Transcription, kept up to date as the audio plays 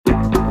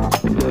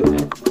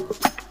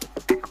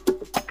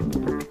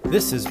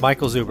This is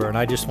Michael Zuber, and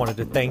I just wanted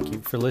to thank you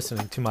for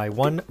listening to my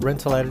One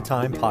Rental at a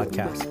Time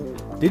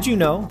podcast. Did you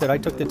know that I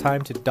took the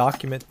time to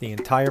document the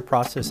entire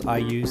process I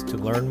used to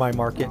learn my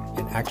market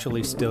and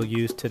actually still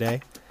use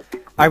today?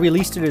 I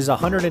released it as a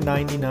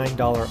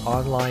 $199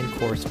 online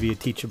course via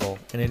Teachable,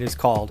 and it is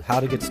called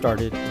How to Get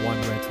Started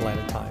One Rental at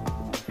a Time.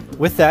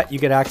 With that, you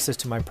get access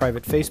to my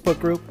private Facebook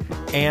group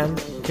and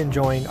can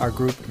join our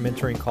group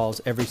mentoring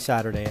calls every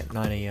Saturday at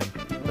 9 a.m.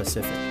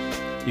 Pacific.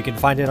 You can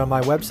find it on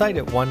my website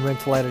at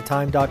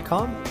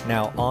onerentalatatime.com.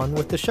 Now on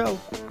with the show.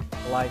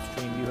 The live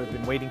stream you have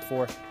been waiting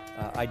for.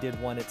 I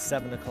did one at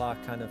 7 o'clock,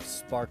 kind of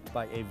sparked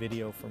by a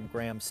video from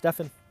Graham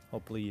Stephan.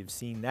 Hopefully you've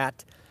seen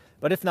that.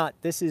 But if not,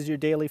 this is your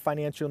daily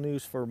financial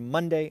news for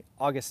Monday,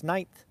 August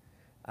 9th.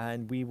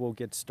 And we will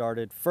get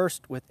started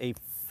first with a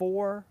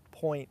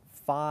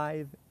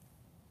 $4.5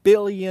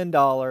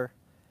 billion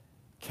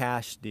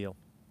cash deal.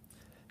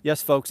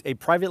 Yes, folks, a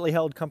privately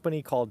held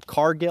company called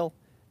Cargill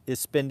is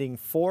spending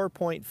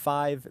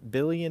 $4.5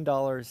 billion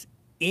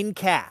in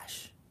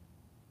cash.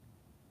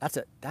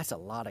 That's a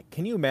lot of,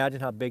 can you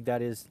imagine how big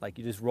that is? Like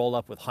you just roll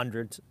up with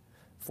hundreds,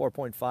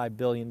 $4.5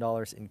 billion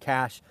in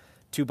cash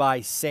to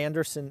buy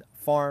Sanderson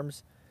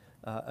Farms.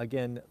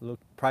 Again, look,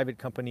 private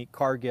company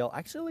Cargill.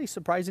 Actually,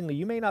 surprisingly,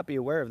 you may not be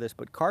aware of this,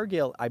 but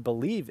Cargill, I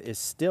believe, is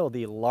still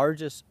the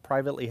largest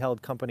privately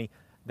held company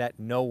that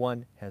no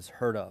one has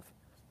heard of.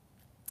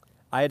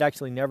 I had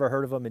actually never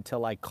heard of them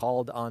until I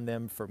called on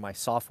them for my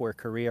software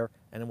career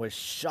and was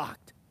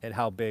shocked at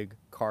how big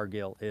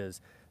Cargill is.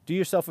 Do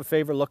yourself a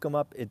favor, look them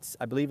up.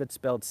 I believe it's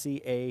spelled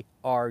C-A-R-G-I-L-L,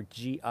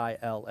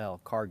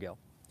 Cargill.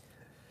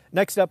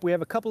 Next up, we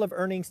have a couple of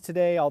earnings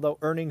today, although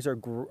earnings are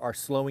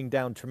slowing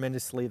down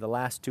tremendously. The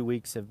last 2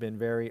 weeks have been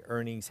very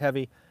earnings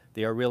heavy.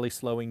 They are really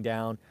slowing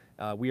down.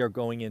 We are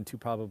going into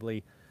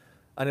probably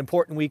an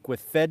important week with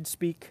Fed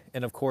speak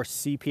and, of course,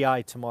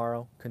 CPI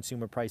tomorrow,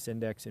 Consumer Price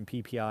Index, and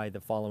PPI the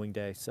following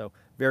day. So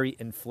very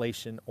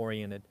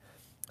inflation-oriented.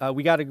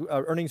 We got an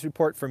earnings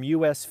report from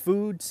U.S.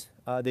 Foods.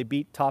 They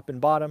beat top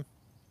and bottom.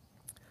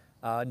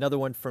 Another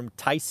one from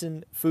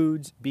Tyson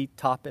Foods beat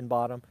top and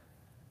bottom.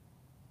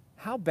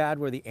 How bad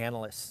were the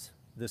analysts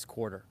this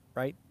quarter,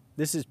 right?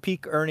 This is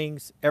peak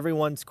earnings.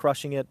 Everyone's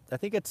crushing it. I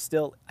think it's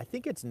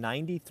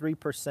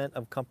 93%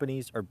 of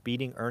companies are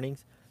beating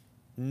earnings.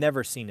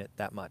 Never seen it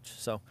that much.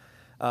 So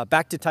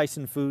back to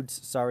Tyson Foods.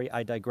 Sorry,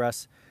 I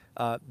digress.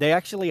 They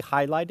actually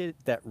highlighted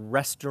that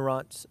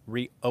restaurants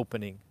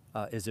reopening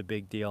is a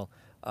big deal,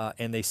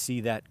 and they see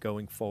that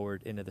going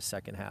forward into the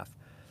second half.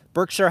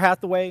 Berkshire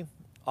Hathaway,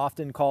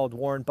 often called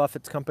Warren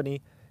Buffett's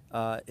company,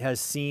 has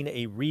seen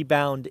a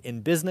rebound in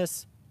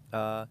business.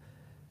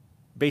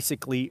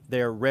 Basically,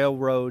 their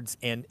railroads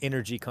and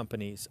energy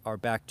companies are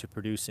back to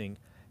producing.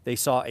 They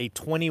saw a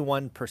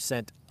 21%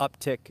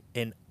 uptick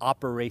in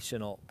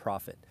operational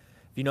profit.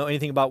 If you know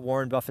anything about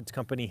Warren Buffett's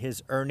company,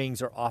 his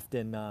earnings are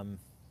often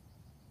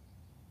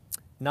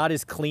not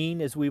as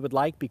clean as we would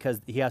like because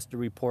he has to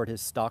report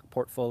his stock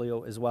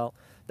portfolio as well.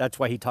 That's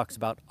why he talks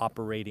about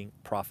operating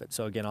profit.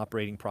 So again,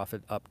 operating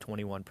profit up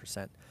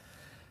 21%.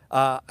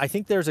 I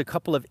think there's a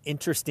couple of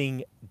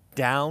interesting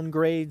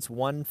downgrades,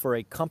 one for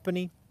a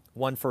company,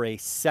 one for a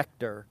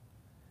sector,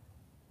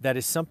 that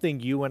is something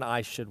you and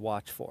I should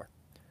watch for.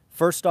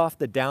 First off,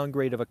 the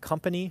downgrade of a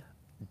company,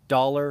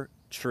 Dollar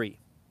Tree,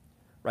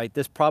 right?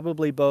 This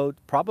probably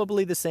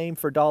the same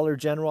for Dollar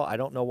General. I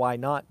don't know why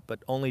not,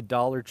 but only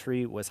Dollar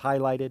Tree was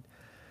highlighted.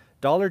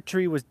 Dollar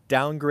Tree was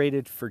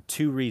downgraded for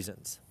two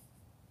reasons.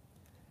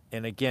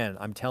 And again,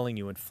 I'm telling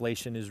you,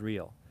 inflation is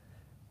real.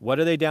 What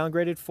are they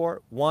downgraded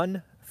for?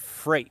 One,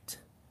 freight.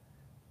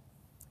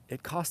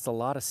 It costs a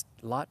lot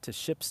to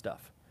ship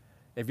stuff.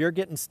 If you're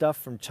getting stuff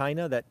from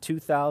China, that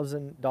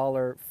 $2,000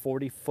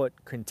 40-foot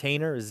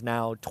container is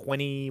now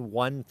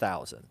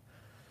 $21,000.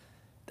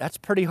 That's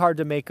pretty hard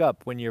to make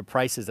up when your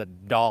price is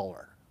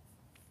 $1,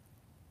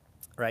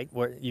 right?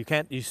 Where you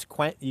can't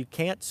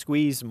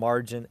squeeze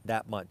margin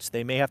that much.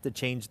 They may have to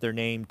change their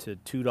name to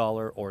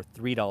 $2 or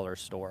 $3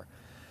 store.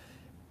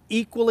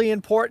 Equally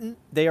important,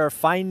 they are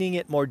finding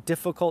it more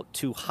difficult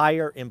to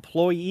hire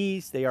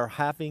employees. They are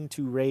having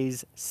to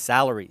raise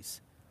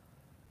salaries.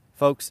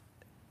 Folks,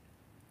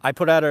 I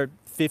put out a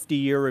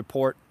 50-year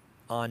report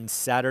on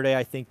Saturday,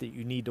 I think, that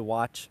you need to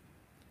watch.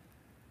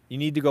 You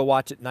need to go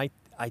watch it. I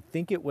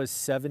think it was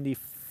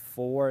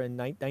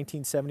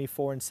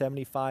 1974 and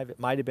 75. It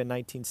might have been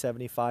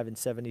 1975 and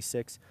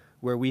 76,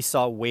 where we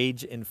saw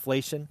wage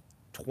inflation,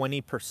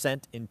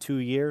 20% in 2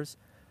 years.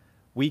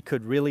 We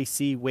could really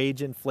see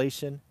wage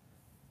inflation.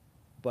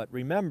 But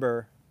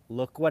remember,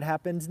 look what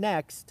happens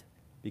next,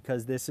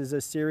 because this is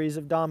a series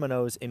of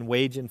dominoes, and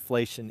wage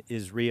inflation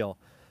is real.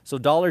 So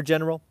Dollar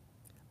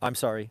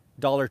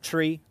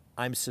Tree,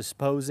 I'm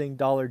supposing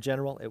Dollar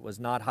General. It was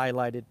not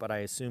highlighted, but I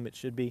assume it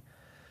should be.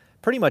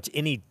 Pretty much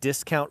any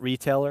discount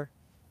retailer,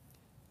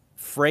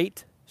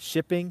 freight,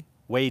 shipping,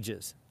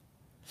 wages.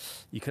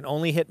 You can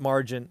only hit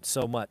margin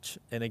so much.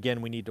 And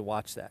again, we need to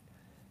watch that.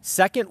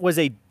 Second was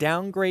a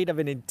downgrade of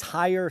an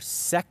entire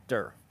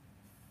sector.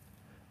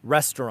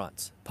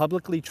 Restaurants.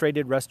 Publicly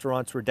traded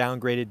restaurants were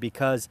downgraded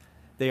because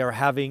They are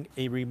having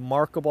a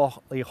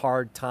remarkably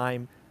hard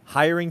time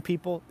hiring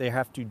people. They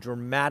have to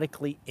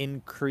dramatically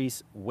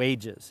increase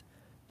wages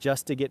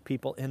just to get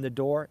people in the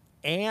door,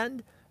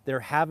 and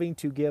they're having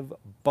to give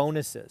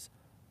bonuses.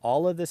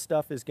 All of this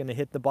stuff is going to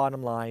hit the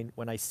bottom line.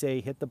 When I say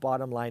hit the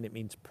bottom line, it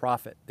means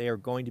profit. They are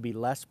going to be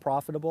less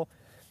profitable.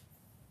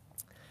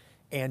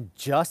 And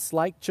just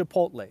like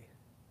Chipotle,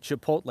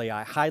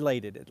 I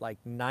highlighted it like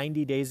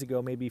 90 days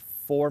ago, maybe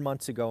 4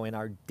 months ago in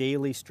our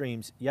daily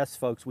streams. Yes,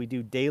 folks, we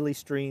do daily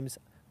streams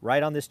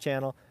right on this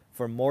channel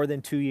for more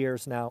than 2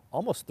 years now,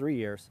 almost 3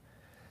 years.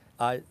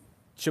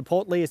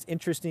 Chipotle is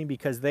interesting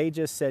because they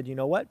just said, you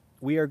know what?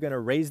 We are going to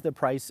raise the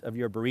price of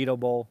your burrito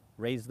bowl,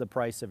 raise the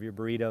price of your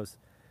burritos.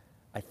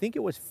 I think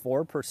it was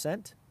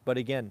 4%, but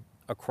again,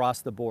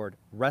 across the board,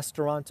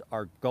 restaurants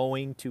are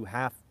going to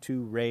have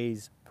to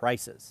raise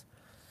prices.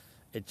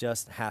 It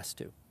just has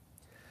to.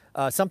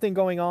 Something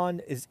going on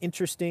is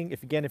interesting.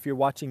 If you're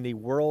watching the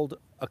world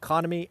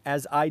economy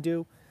as I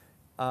do,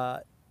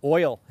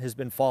 oil has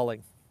been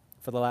falling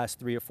for the last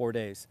 3 or 4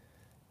 days.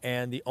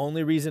 And the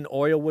only reason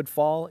oil would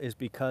fall is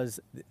because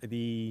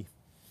the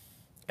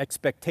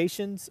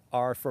expectations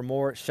are for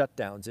more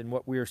shutdowns. And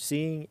what we're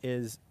seeing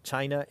is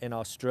China and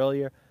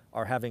Australia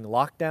are having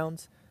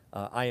lockdowns.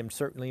 I am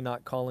certainly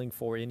not calling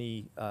for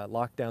any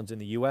lockdowns in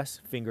the US.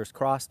 Fingers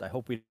crossed. I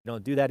hope we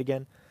don't do that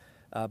again.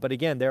 But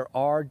again, there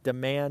are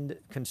demand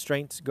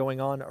constraints going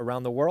on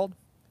around the world.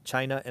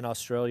 China and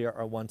Australia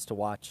are ones to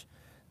watch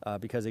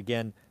because,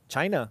 again,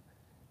 China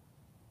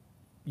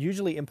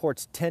usually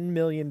imports 10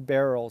 million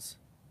barrels.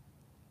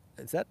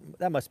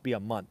 That must be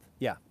a month.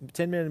 Yeah,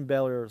 10 million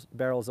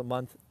barrels a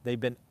month. They've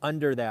been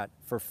under that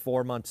for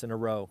 4 months in a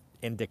row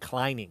and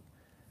declining.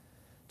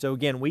 So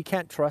again, we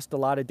can't trust a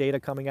lot of data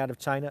coming out of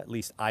China. At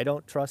least I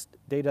don't trust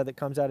data that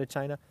comes out of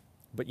China.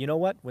 But you know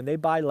what? When they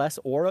buy less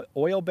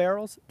oil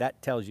barrels, that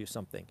tells you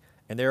something.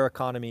 And their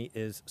economy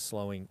is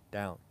slowing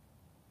down.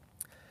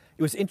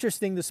 It was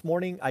interesting this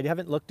morning. I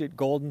haven't looked at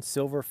gold and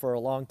silver for a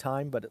long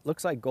time, but it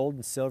looks like gold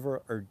and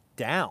silver are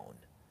down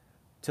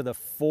to the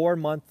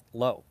 4-month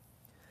low.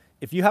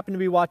 If you happen to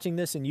be watching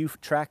this and you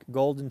track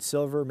gold and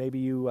silver, maybe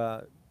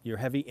you're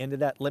heavy into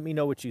that, let me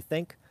know what you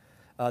think.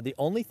 The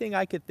only thing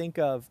I could think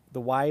of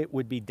why it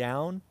would be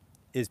down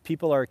is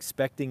people are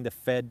expecting the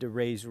Fed to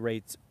raise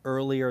rates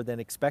earlier than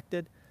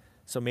expected.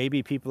 So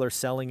maybe people are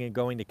selling and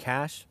going to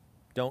cash.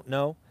 Don't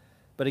know.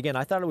 But again,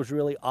 I thought it was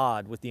really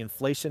odd with the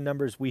inflation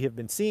numbers we have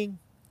been seeing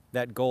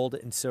that gold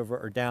and silver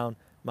are down.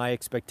 My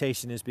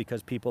expectation is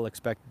because people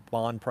expect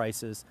bond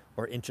prices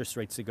or interest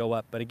rates to go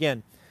up. But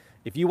again,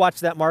 if you watch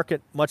that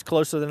market much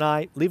closer than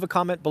I, leave a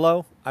comment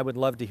below. I would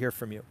love to hear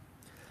from you.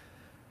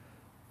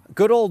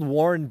 Good old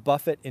Warren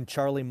Buffett and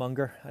Charlie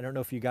Munger. I don't know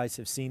if you guys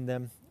have seen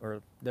them,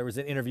 or there was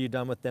an interview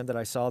done with them that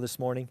I saw this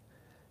morning.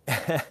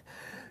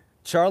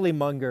 Charlie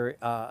Munger,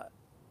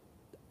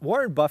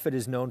 Warren Buffett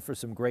is known for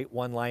some great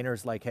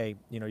one-liners like, hey,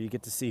 you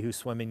get to see who's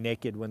swimming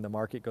naked when the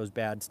market goes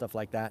bad, stuff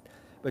like that.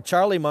 But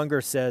Charlie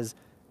Munger says,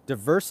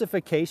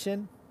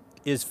 diversification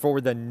is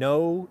for the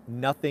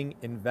know-nothing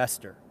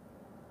investor.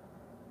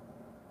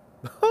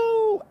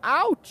 Oh,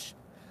 ouch.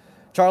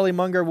 Charlie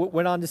Munger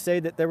went on to say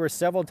that there were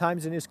several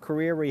times in his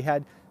career where he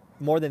had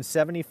more than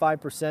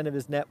 75% of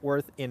his net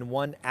worth in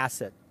one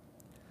asset.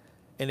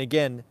 And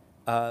again,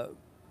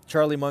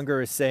 Charlie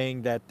Munger is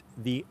saying that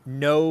the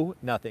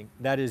know-nothing,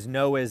 that is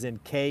know as in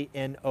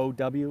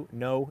K-N-O-W,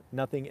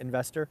 know-nothing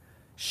investor,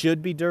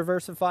 should be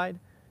diversified.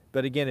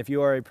 But again, if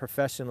you are a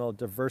professional,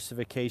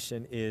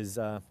 diversification is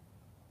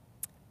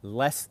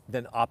less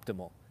than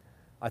optimal.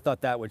 I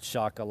thought that would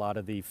shock a lot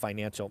of the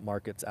financial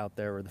markets out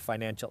there or the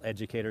financial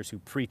educators who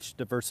preach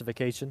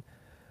diversification.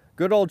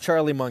 Good old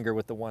Charlie Munger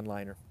with the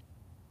one-liner.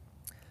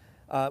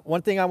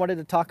 One thing I wanted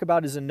to talk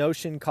about is a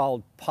notion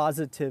called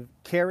positive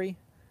carry.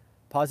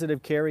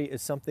 Positive carry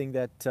is something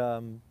that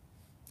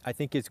I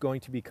think is going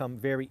to become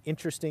very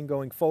interesting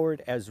going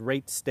forward as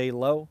rates stay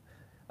low.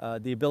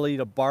 The ability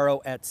to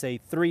borrow at, say,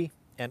 3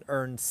 and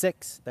earn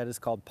 6, that is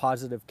called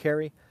positive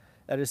carry.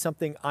 That is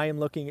something I am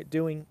looking at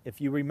doing.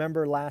 If you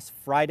remember last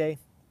Friday,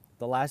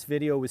 the last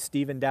video with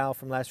Stephen Dow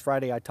from last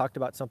Friday, I talked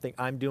about something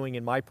I'm doing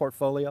in my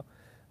portfolio.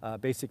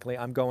 Basically,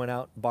 I'm going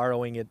out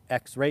borrowing at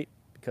X rate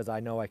because I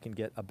know I can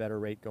get a better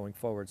rate going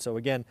forward. So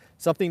again,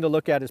 something to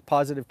look at is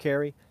positive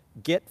carry.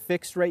 Get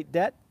fixed rate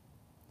debt.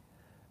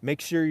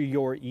 Make sure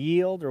your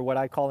yield, or what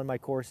I call in my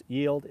course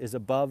yield, is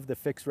above the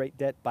fixed rate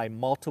debt by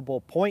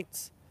multiple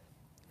points.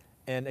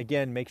 And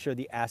again, make sure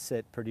the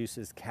asset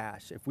produces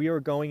cash. If we are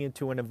going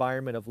into an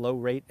environment of low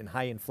rate and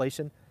high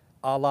inflation,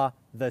 a la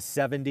the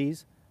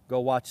 70s, go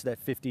watch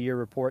that 50-year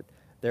report.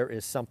 There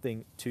is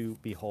something to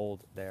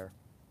behold there.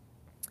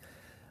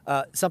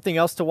 Something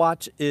else to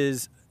watch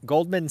is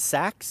Goldman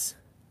Sachs.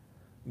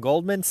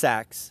 Goldman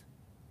Sachs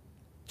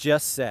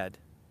just said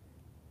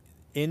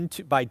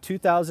by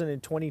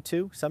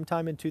 2022,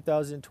 sometime in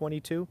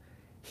 2022,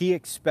 he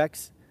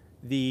expects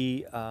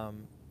the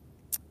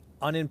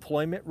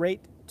unemployment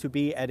rate to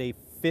be at a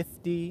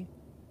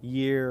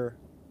 50-year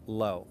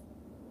low.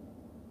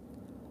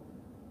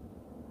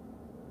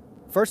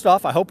 First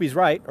off, I hope he's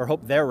right, or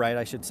hope they're right,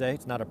 I should say.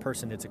 It's not a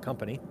person, it's a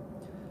company.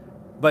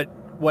 But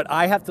what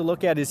I have to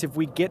look at is if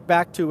we get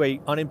back to an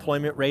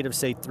unemployment rate of,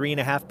 say,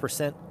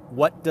 3.5%,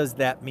 what does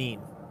that mean?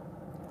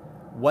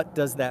 What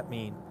does that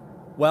mean?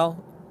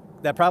 Well,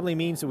 that probably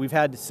means that we've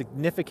had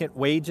significant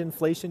wage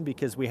inflation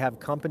because we have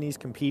companies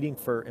competing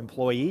for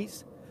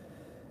employees.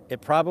 It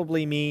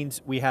probably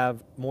means we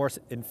have more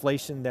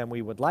inflation than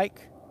we would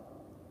like.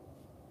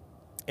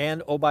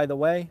 And, oh, by the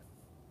way,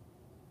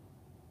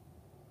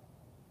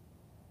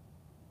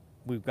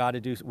 we've got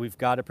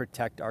to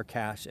protect our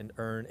cash and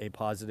earn a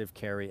positive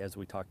carry, as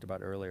we talked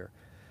about earlier.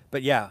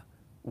 But yeah,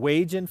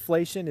 wage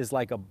inflation is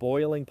like a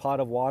boiling pot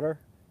of water.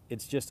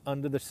 It's just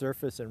under the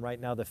surface, and right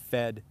now the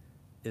Fed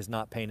is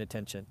not paying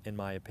attention, in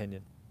my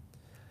opinion.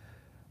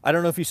 I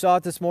don't know if you saw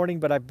it this morning,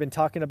 but I've been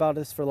talking about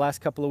this for the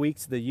last couple of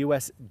weeks. The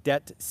U.S.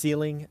 debt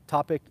ceiling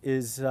topic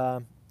is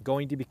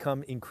going to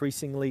become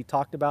increasingly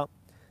talked about.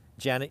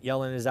 Janet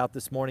Yellen is out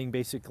this morning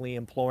basically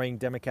imploring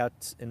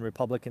Democrats and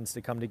Republicans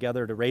to come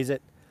together to raise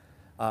it.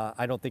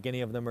 I don't think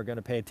any of them are going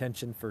to pay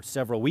attention for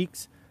several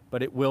weeks,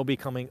 but it will be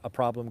becoming a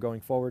problem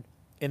going forward.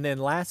 And then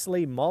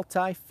lastly,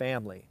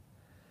 multifamily.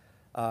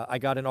 I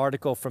got an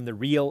article from The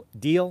Real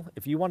Deal.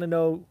 If you want to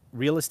know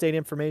real estate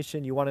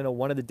information, you want to know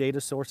one of the data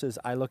sources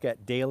I look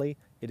at daily,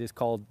 it is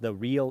called The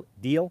Real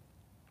Deal.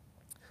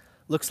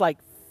 Looks like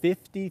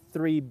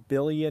 $53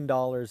 billion in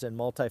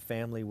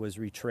multifamily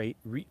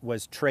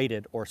was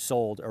traded or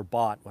sold or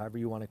bought, however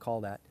you want to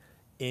call that,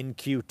 in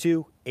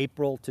Q2,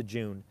 April to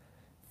June.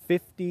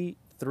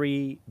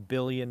 $53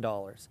 billion.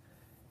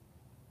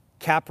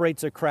 Cap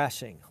rates are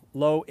crashing.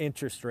 Low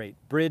interest rate,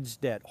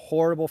 bridge debt,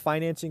 horrible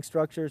financing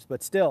structures,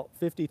 but still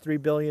 $53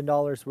 billion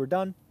were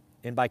done.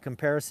 And by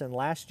comparison,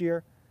 last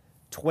year,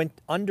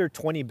 under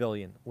 $20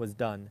 billion was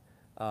done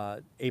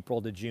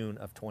April to June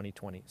of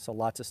 2020. So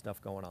lots of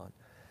stuff going on.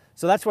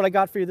 So that's what I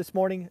got for you this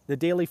morning. The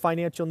daily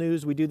financial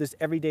news. We do this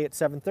every day at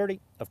 7:30,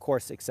 of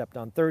course, except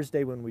on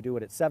Thursday when we do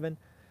it at 7.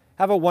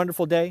 Have a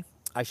wonderful day.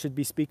 I should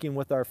be speaking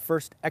with our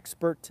first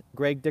expert,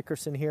 Greg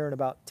Dickerson, here in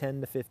about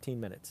 10 to 15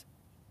 minutes.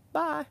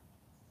 Bye.